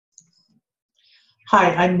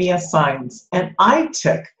Hi, I'm Mia Sines, and I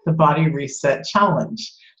took the Body Reset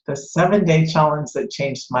Challenge, the 7-day challenge that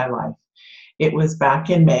changed my life. It was back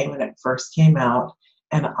in May when it first came out,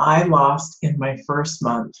 and I lost in my first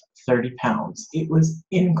month 30 pounds. It was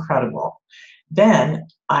incredible. Then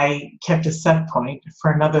I kept a set point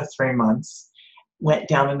for another 3 months, went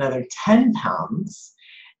down another 10 pounds,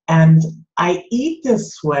 and I eat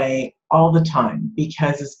this way all the time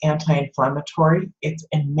because it's anti-inflammatory. It's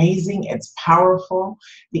amazing. It's powerful.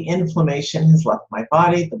 The inflammation has left my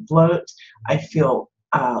body, the bloat. I feel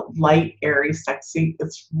light, airy, sexy.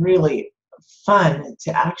 It's really fun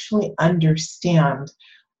to actually understand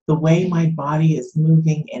the way my body is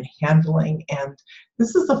moving and handling. And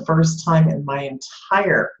this is the first time in my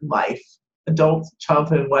entire life, adult,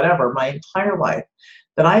 childhood, whatever, my entire life,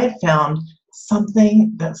 that I have found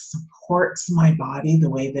something that supports my body the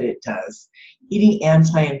way that it does. Eating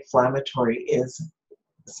anti-inflammatory is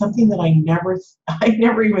something that I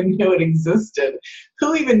never even knew it existed.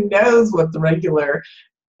 Who even knows what the regular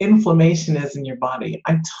inflammation is in your body?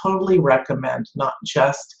 I totally recommend not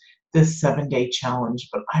just this 7-day challenge,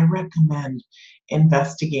 but I recommend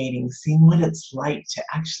investigating, seeing what it's like to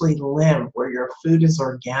actually live where your food is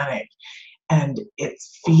organic and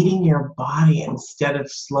it's feeding your body instead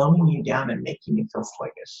of slowing you down and making you feel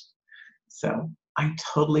sluggish. So I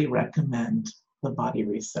totally recommend the Body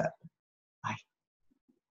Reset.